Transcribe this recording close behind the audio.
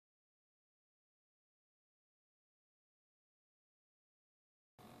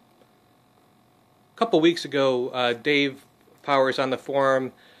couple weeks ago, Dave Powers on the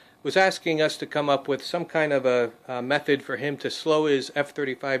forum was asking us to come up with some kind of a method for him to slow his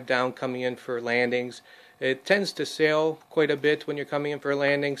F-35 down coming in for landings. It tends to sail quite a bit when you're coming in for a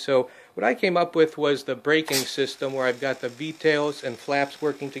landing, so what I came up with was the braking system where I've got the V-tails and flaps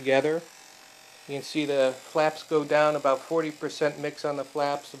working together. You can see the flaps go down, about 40% mix on the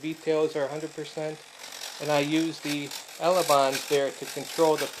flaps. The V-tails are 100%. And I use the elevons there to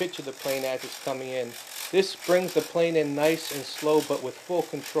control the pitch of the plane as it's coming in. This brings the plane in nice and slow but with full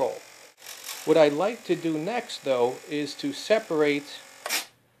control. What I'd like to do next though is to separate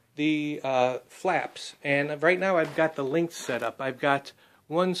the flaps. And right now I've got the links set up. I've got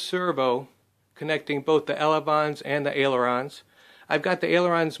one servo connecting both the elevons and the ailerons. I've got the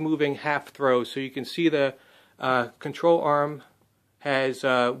ailerons moving half throw, so you can see the control arm has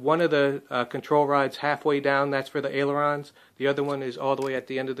one of the control rods halfway down. That's for the ailerons. The other one is all the way at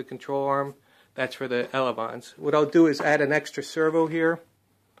the end of the control arm. That's for the elevons. What I'll do is add an extra servo here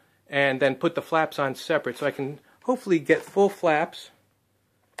and then put the flaps on separate so I can hopefully get full flaps,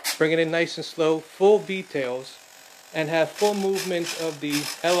 bring it in nice and slow, full V-tails, and have full movement of the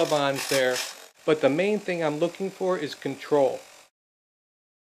elevons there. But the main thing I'm looking for is control.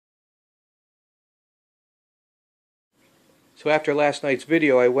 So after last night's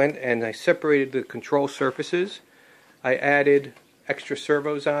video, I went and I separated the control surfaces. I added extra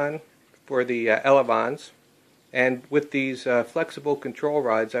servos on for the elevons, and with these flexible control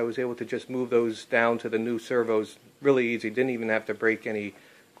rods I was able to just move those down to the new servos really easy. Didn't even have to break any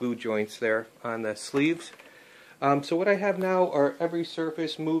glue joints there on the sleeves. So what I have now are every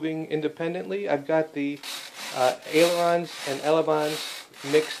surface moving independently. I've got the ailerons and elevons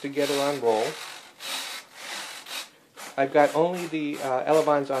mixed together on roll. I've got only the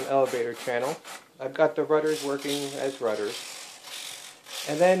elevons on elevator channel. I've got the rudders working as rudders.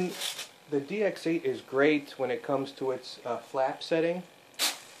 And then the DX8 is great when it comes to its flap setting.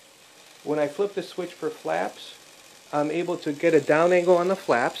 When I flip the switch for flaps, I'm able to get a down angle on the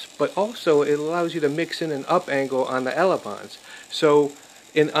flaps, but also it allows you to mix in an up angle on the elevons. So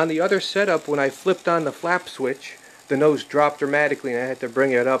on the other setup, when I flipped on the flap switch, the nose dropped dramatically and I had to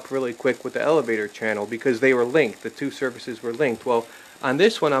bring it up really quick with the elevator channel because they were linked. The two surfaces were linked. Well, on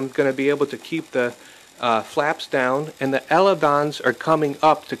this one I'm going to be able to keep the flaps down, and the elevons are coming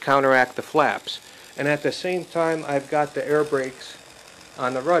up to counteract the flaps. And at the same time I've got the air brakes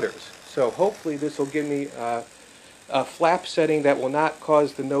on the rudders. So hopefully this will give me a flap setting that will not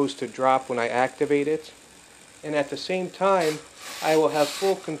cause the nose to drop when I activate it. And at the same time I will have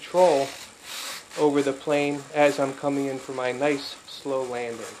full control over the plane as I'm coming in for my nice slow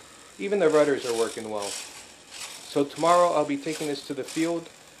landing. Even the rudders are working well. So tomorrow I'll be taking this to the field,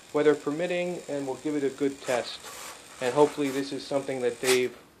 weather permitting, and we'll give it a good test. And hopefully this is something that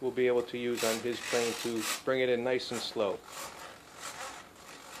Dave will be able to use on his plane to bring it in nice and slow.